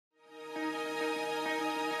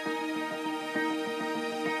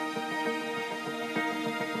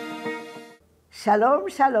Shalom,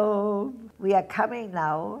 shalom. We are coming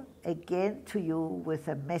now again to you with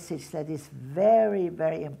a message that is very,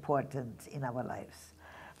 very important in our lives.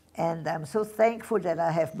 And I'm so thankful that I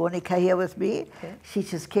have Monika here with me. Okay. She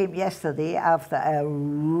just came yesterday after a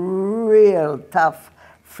real tough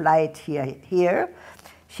flight here.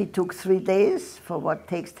 She took 3 days for what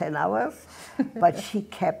takes 10 hours, but she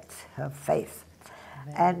kept her faith.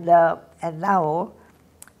 And now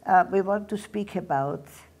we want to speak about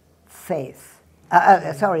faith.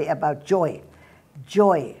 About joy.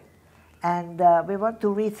 Joy. And we want to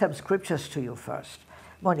read some scriptures to you first.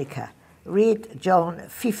 Monika, read John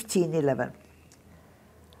 15:11.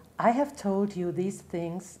 I have told you these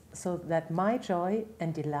things so that my joy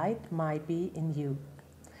and delight might be in you,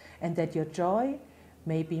 and that your joy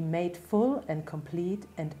may be made full and complete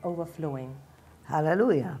and overflowing.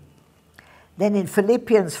 Hallelujah. Then in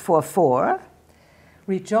Philippians 4:4,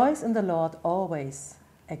 rejoice in the Lord always.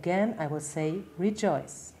 Again, I will say,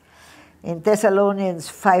 rejoice. In Thessalonians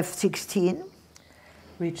 5:16,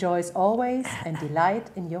 rejoice always and delight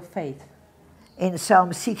in your faith. In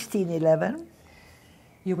Psalm 16:11,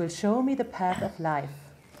 you will show me the path of life.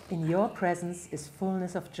 In your presence is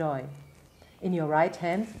fullness of joy. In your right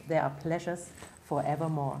hand there are pleasures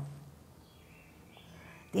forevermore.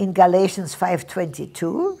 In Galatians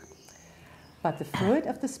 5:22, but the fruit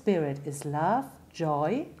of the Spirit is love,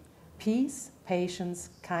 joy, peace, patience,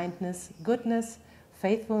 kindness, goodness,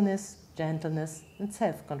 faithfulness, gentleness, and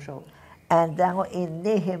self-control. And now in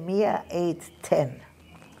Nehemiah 8:10.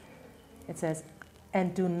 It says,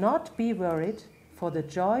 and do not be worried, for the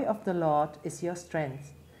joy of the Lord is your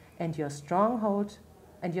strength, and your stronghold,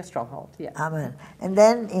 Yeah. Amen. And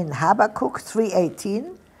then in Habakkuk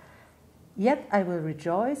 3:18. Yet I will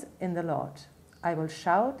rejoice in the Lord. I will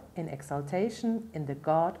shout in exultation in the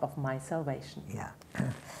God of my salvation. Yeah.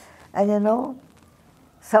 And you know,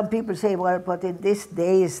 some people say, well, but in these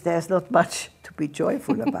days there's not much to be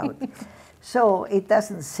joyful about. So it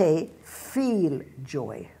doesn't say feel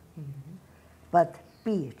joy, but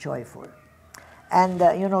be joyful. And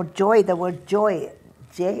you know, joy, the word joy,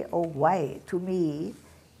 J-O-Y, to me,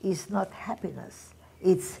 is not happiness.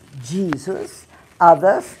 It's Jesus,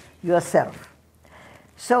 others, yourself.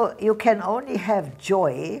 So you can only have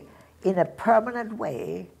joy in a permanent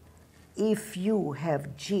way if you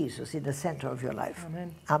have Jesus in the center of your life.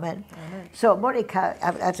 Amen. Amen. Amen. So Monika,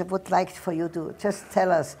 I would like for you to just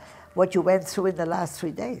tell us what you went through in the last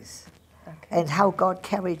 3 days. Okay. And how God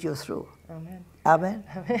carried you through. Amen. Amen.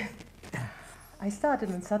 Amen. I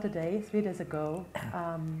started on Saturday, 3 days ago,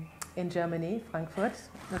 in Germany, Frankfurt,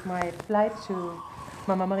 with my flight to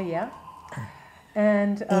Mama Maria.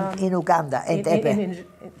 And in Uganda, Entebbe.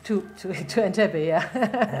 To Entebbe, yeah.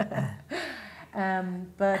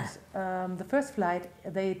 But the first flight,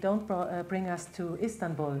 they don't bring us to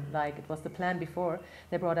Istanbul like it was the plan before.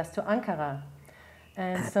 They brought us to Ankara.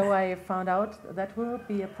 And so I found out that will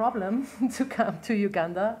be a problem to come to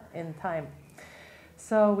Uganda in time.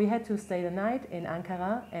 So we had to stay the night in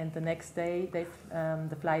Ankara, and the next day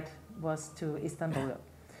the flight was to Istanbul.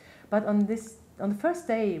 But on the first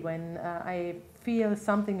day, when I feel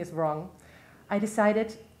something is wrong, I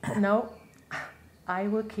decided, no, I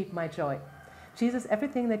will keep my joy. Jesus,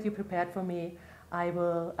 everything that you prepared for me, I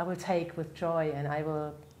will take with joy, and I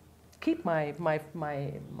will keep my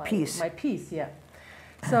peace. My peace, yeah.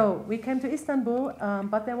 So we came to Istanbul,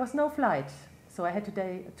 but there was no flight, so I had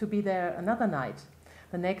to be there another night.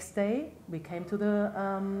 The next day, we came to the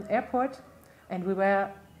airport, and we were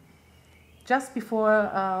just before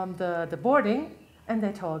the boarding, and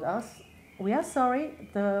they told us, we are sorry,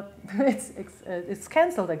 it's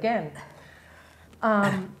cancelled again.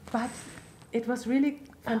 But it was really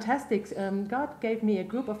fantastic. God gave me a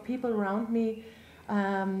group of people around me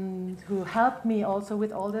who helped me also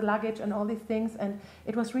with all the luggage and all these things, and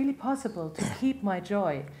it was really possible to keep my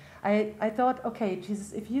joy. I thought, okay,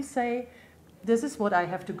 Jesus, if you say this is what I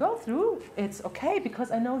have to go through, it's okay,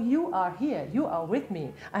 because I know you are here, you are with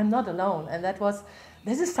me, I'm not alone. And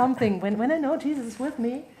this is something, when I know Jesus is with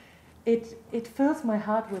me, it fills my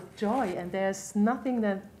heart with joy, and there's nothing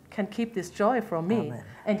that can keep this joy from me. Amen.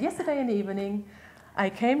 And yesterday in the evening, I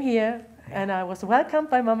came here, and I was welcomed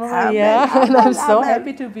by Mama Maria, and I'm so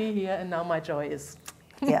happy to be here, and now my joy is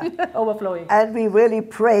overflowing. And we really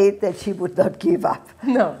prayed that she would not give up.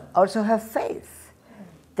 No. Also her faith,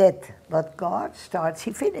 that what God starts,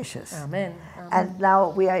 He finishes. Amen. Amen. And now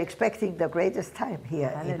we are expecting the greatest time here.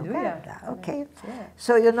 Hallelujah. In Uganda. Okay. Yeah.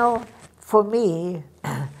 So, you know, for me,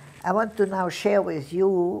 I want to now share with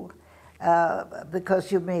you,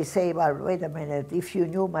 because you may say, well, wait a minute, if you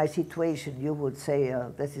knew my situation, you would say,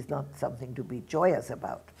 this is not something to be joyous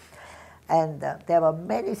about. And there were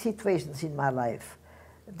many situations in my life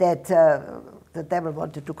that the devil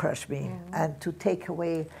wanted to crush me and to take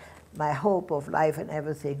away my hope of life and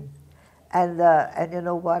everything. And you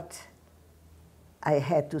know what? I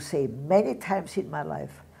had to say many times in my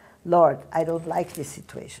life, Lord, I don't like this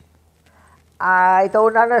situation. I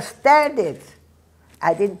don't understand it.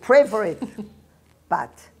 I didn't pray for it.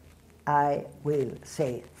 But I will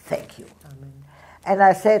say thank you. Amen. And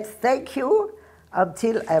I said thank you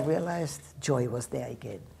until I realized joy was there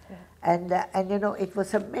again. Yeah. And you know, it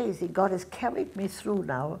was amazing. God has carried me through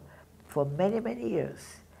now for many, many years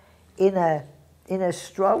in a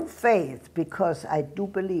strong faith, because I do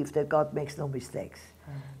believe that God makes no mistakes.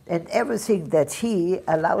 And everything that He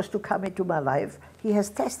allows to come into my life, He has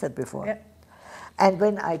tested before. Yeah. And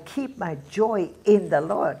when I keep my joy in the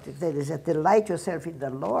Lord, that is, delight yourself in the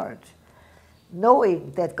Lord,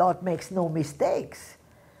 knowing that God makes no mistakes,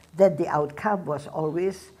 then the outcome was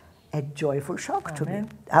always a joyful shock to me.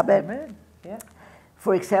 Amen. Amen. Yeah.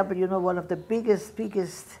 For example, you know, one of the biggest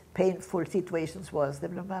painful situations was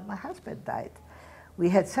that when my husband died. We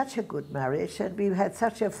had such a good marriage, and we had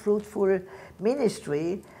such a fruitful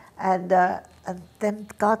ministry, and then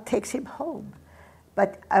God takes him home.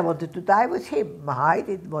 But I wanted to die with him. I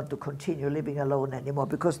didn't want to continue living alone anymore,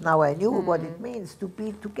 because now I knew what it means to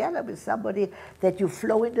be together with somebody that you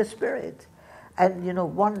flow in the Spirit. And, you know,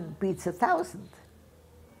 1 beats 1,000,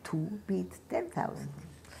 2 beats 10,000.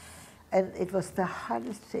 And it was the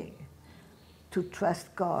hardest thing to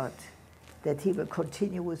trust God that He will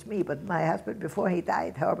continue with me. But my husband, before he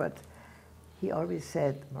died, Herbert, he always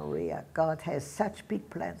said, Maria, God has such big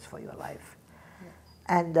plans for your life.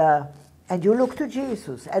 Yes. And you look to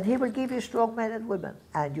Jesus, and He will give you strong men and women,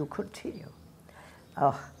 and you continue.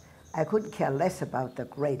 Oh, I couldn't care less about the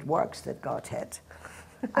great works that God had.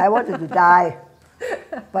 I wanted to die.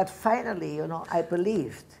 But finally, you know, I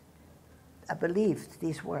believed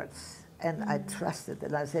these words, and I trusted,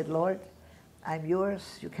 and I said, Lord, I'm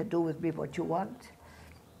yours, you can do with me what you want.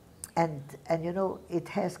 And you know, it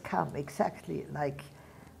has come exactly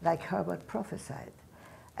like Herbert prophesied.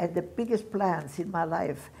 And the biggest plans in my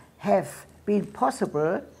life have been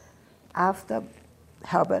possible after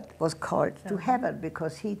Herbert was called to heaven,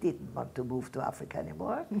 because he didn't want to move to Africa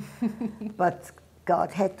anymore. But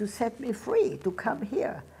God had to set me free to come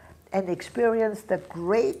here and experience the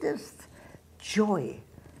greatest joy,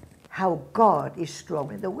 how God is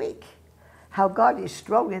strong in the weak, how God is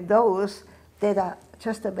strong in those that are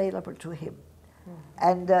just available to Him.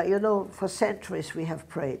 And you know, for centuries we have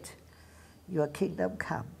prayed, your kingdom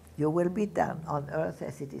come, your will be done on earth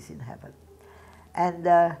as it is in heaven.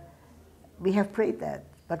 And we have prayed that,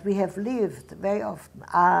 but we have lived very often,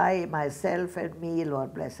 I, myself, and me,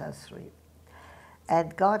 Lord bless us three.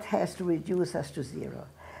 And God has to reduce us to zero.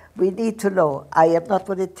 We need to know, I am not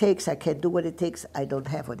what it takes, I can do what it takes, I don't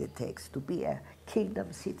have what it takes to be a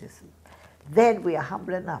kingdom citizen. Then we are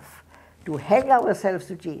humble enough to hang ourselves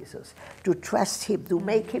to Jesus, to trust Him, to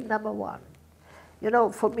make Him number one. You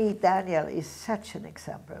know, for me, Daniel is such an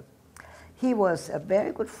example. He was a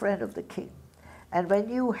very good friend of the king. And when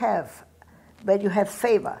you have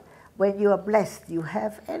favor, when you are blessed, you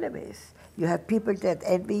have enemies. You have people that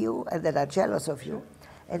envy you and that are jealous of you,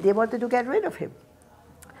 and they wanted to get rid of him.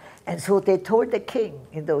 And so they told the king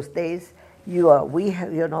in those days, we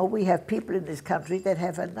have people in this country that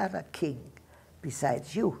have another king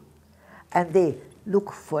besides you. And they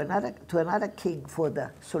look for another king for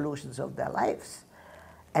the solutions of their lives.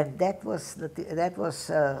 And that was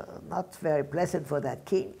not very pleasant for that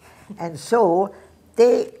king. And so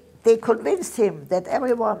they convinced him that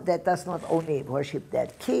everyone that does not only worship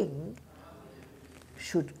that king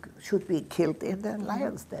should be killed in the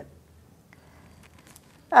lion's den.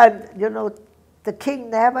 And, you know, the king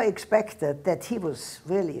never expected that he was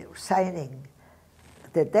really signing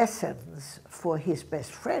the death sentence for his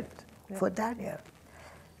best friend, for Daniel.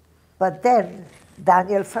 But then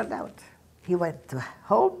Daniel found out. He went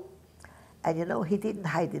home, and, you know, he didn't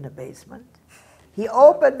hide in a basement. He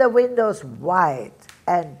opened the windows wide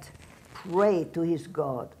and prayed to his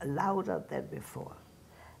God louder than before,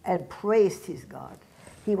 and praised his God.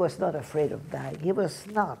 He was not afraid of dying. He was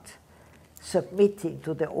not submitting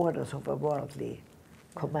to the orders of a worldly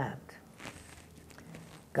command.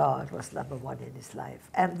 God was number one in his life.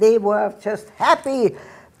 And they were just happy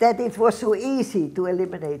that it was so easy to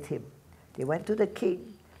eliminate him. They went to the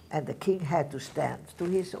king, and the king had to stand to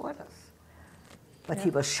his orders. But he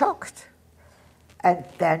was shocked. And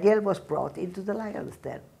Daniel was brought into the lion's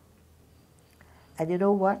den. And you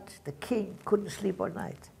know what? The king couldn't sleep all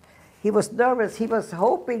night. He was nervous. He was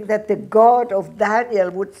hoping that the God of Daniel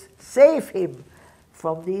would save him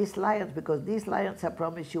from these lions, because these lions, I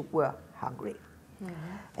promise you, were hungry.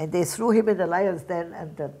 And they threw him in the lion's den,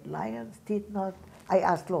 and the lions did not. I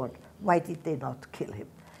asked Lord, why did they not kill him?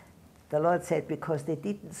 The Lord said, because they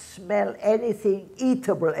didn't smell anything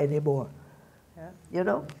eatable anymore. Yeah. You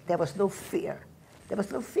know, there was no fear. There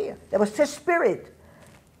was no fear. There was just spirit.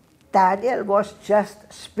 Daniel was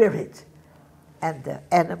just spirit. And the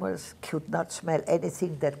animals could not smell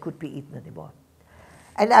anything that could be eaten anymore.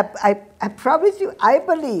 And I promise you, I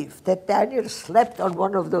believe that Daniel slept on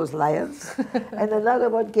one of those lions, and another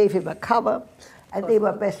one gave him a cover, and they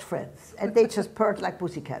were best friends. And they just purred like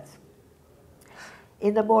pussycats.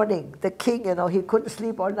 In the morning, the king, you know, he couldn't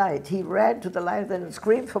sleep all night. He ran to the lions and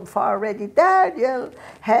screamed from far already, Daniel,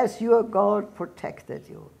 has your God protected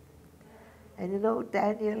you? And you know,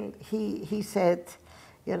 Daniel, he said,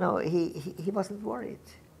 you know, he wasn't worried.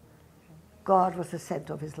 God was the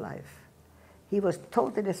center of his life. He was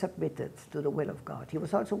totally submitted to the will of God. He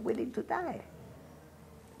was also willing to die.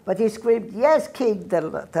 But he screamed, yes, king,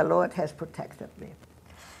 the Lord has protected me.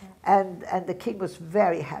 And the king was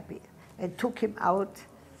very happy and took him out.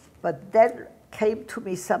 But then came to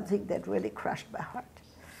me something that really crushed my heart.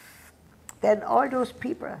 Then all those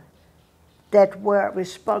people that were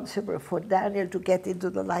responsible for Daniel to get into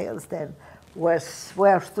the lion's den were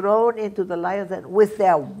thrown into the lion's den with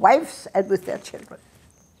their wives and with their children.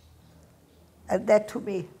 And that to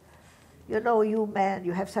me, you know, you man,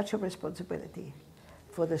 you have such a responsibility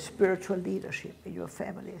for the spiritual leadership in your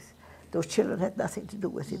families. Those children had nothing to do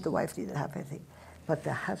with it. The wife didn't have anything. But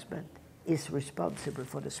the husband is responsible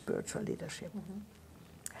for the spiritual leadership.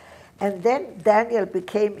 And then Daniel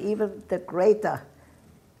became even the greater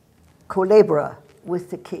collaborator with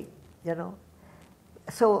the king, you know.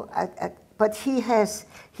 So, but he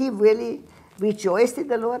really rejoiced in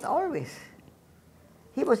the Lord always.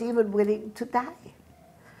 He was even willing to die.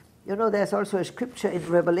 You know, there's also a scripture in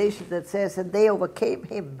Revelation that says, and they overcame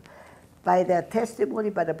him by their testimony,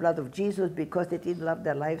 by the blood of Jesus, because they didn't love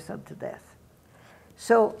their lives unto death.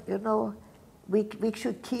 So, you know, we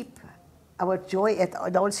should keep our joy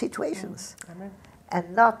in all situations. Amen.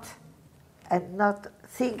 and not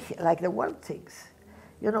think like the world thinks.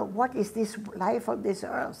 You know, what is this life on this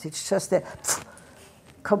earth? It's just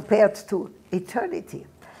compared to eternity.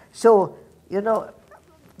 So, you know,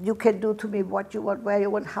 you can do to me what you want, where you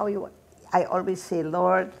want, how you want. I always say,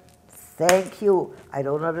 Lord, thank you. I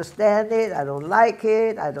don't understand it. I don't like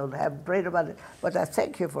it. I don't have prayed about it. But I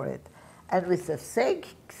thank you for it. And with the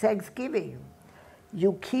thanksgiving,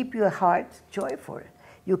 you keep your heart joyful.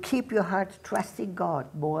 You keep your heart trusting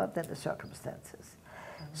God more than the circumstances.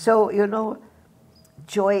 So, you know,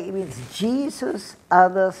 joy means Jesus,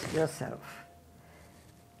 others, yourself.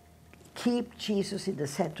 Keep Jesus in the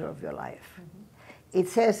center of your life. It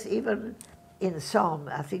says even in Psalm,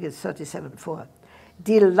 I think it's 37:4,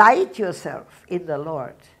 delight yourself in the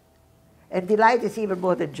Lord. And delight is even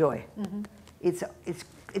more than joy.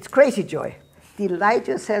 It's crazy joy. Delight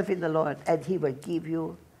yourself in the Lord, and He will give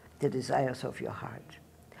you the desires of your heart.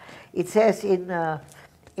 It says in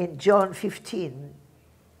John 15,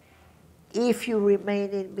 if you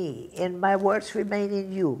remain in me, and my words remain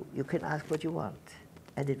in you, you can ask what you want,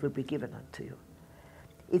 and it will be given unto you.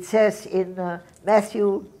 It says in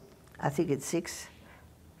Matthew, I think it's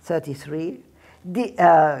 6:33,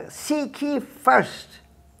 seek ye first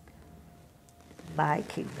my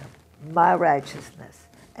kingdom, my righteousness,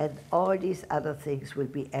 and all these other things will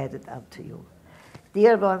be added unto you.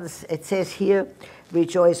 Dear ones, it says here,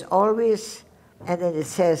 rejoice always, and then it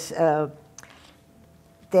says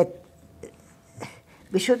that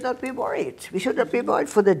we should not be worried. We should not be worried,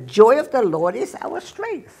 for the joy of the Lord is our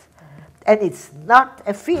strength. And it's not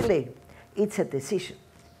a feeling, it's a decision.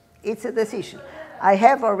 It's a decision. I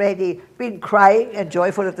have already been crying and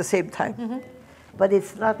joyful at the same time. But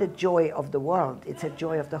it's not the joy of the world, it's a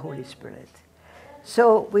joy of the Holy Spirit.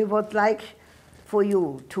 So we would like for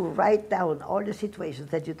you to write down all the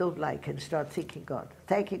situations that you don't like and start thanking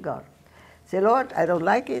God. Say, Lord, I don't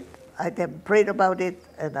like it, I have prayed about it,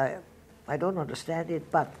 and I don't understand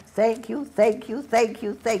it, but thank you, thank you, thank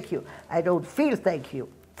you, thank you. I don't feel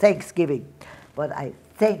thanksgiving, but I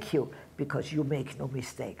thank you because you make no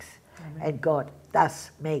mistakes. Amen. And God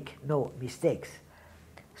does make no mistakes.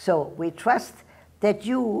 So we trust that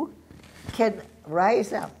you can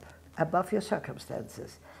rise up above your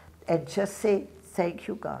circumstances and just say, thank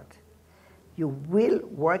you, God. You will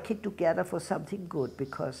work it together for something good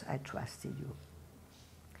because I trust in you.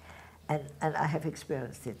 And I have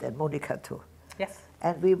experienced it, and Monika too. Yes.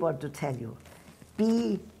 And we want to tell you,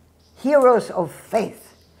 be heroes of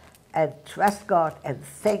faith and trust God and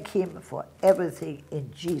thank Him for everything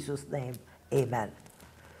in Jesus' name. Amen.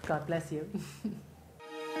 God bless you.